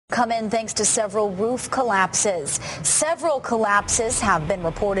come in thanks to several roof collapses. Several collapses have been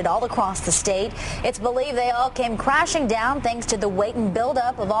reported all across the state. It's believed they all came crashing down thanks to the weight and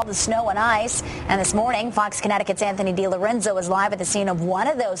buildup of all the snow and ice. And this morning, Fox Connecticut's Anthony DiLorenzo is live at the scene of one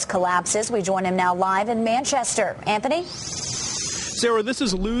of those collapses. We join him now live in Manchester. Anthony? Sarah, this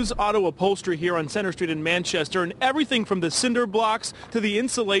is Lou's Auto Upholstery here on Center Street in Manchester, and everything from the cinder blocks to the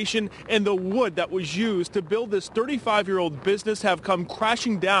insulation and the wood that was used to build this 35-year-old business have come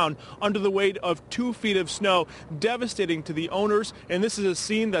crashing down under the weight of 2 feet of snow, devastating to the owners, and this is a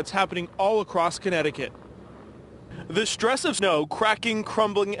scene that's happening all across Connecticut. The stress of snow cracking,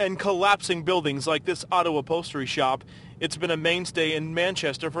 crumbling, and collapsing buildings like this auto upholstery shop, it's been a mainstay in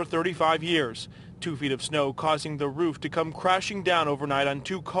Manchester for 35 years. 2 feet of snow causing the roof to come crashing down overnight on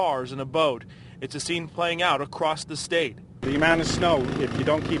 2 cars and a boat. It's a scene playing out across the state. The amount of snow, if you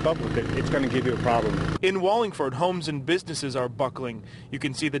don't keep up with it, it's going to give you a problem. In Wallingford, homes and businesses are buckling. You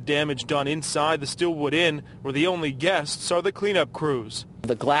can see the damage done inside the Stillwood Inn, where the only guests are the cleanup crews.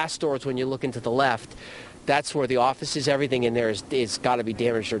 The glass doors, when you look into the left, that's where the office is. Everything in there is got to be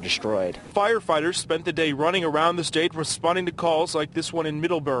damaged or destroyed. Firefighters spent the day running around the state responding to calls like this one in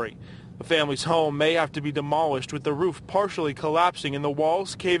Middlebury. The family's home may have to be demolished with the roof partially collapsing and the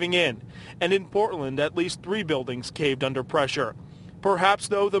walls caving in. And in Portland, at least 3 buildings caved under pressure. Perhaps,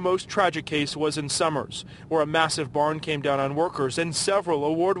 though, the most tragic case was in Summers, where a massive barn came down on workers and several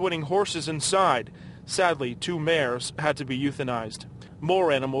award-winning horses inside. Sadly, 2 mares had to be euthanized.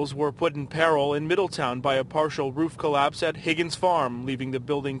 More animals were put in peril in Middletown by a partial roof collapse at Higgins Farm, leaving the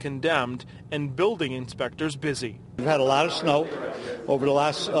building condemned and building inspectors busy. We've had a lot of snow over the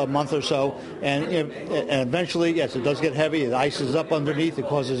last month or so, and eventually, yes, it does get heavy. The ice is up underneath. It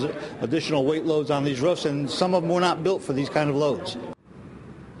causes additional weight loads on these roofs, and some of them were not built for these kind of loads.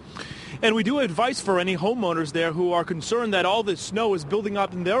 And we do have advice for any homeowners there who are concerned that all this snow is building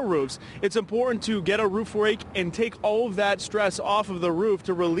up in their roofs. It's important to get a roof rake and take all of that stress off of the roof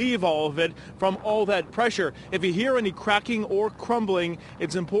to relieve all of it from all that pressure. If you hear any cracking or crumbling,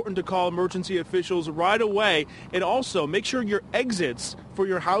 it's important to call emergency officials right away. And also make sure your exits for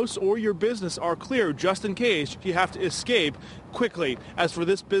your house or your business are clear just in case you have to escape quickly. As for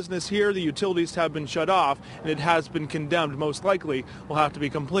this business here, the utilities have been shut off and it has been condemned. Most likely will have to be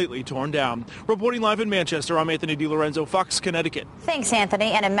completely torn down. Reporting live in Manchester, I'm Anthony DiLorenzo, Fox, Connecticut. Thanks,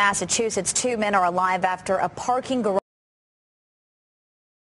 Anthony. And in Massachusetts, 2 men are alive after a parking garage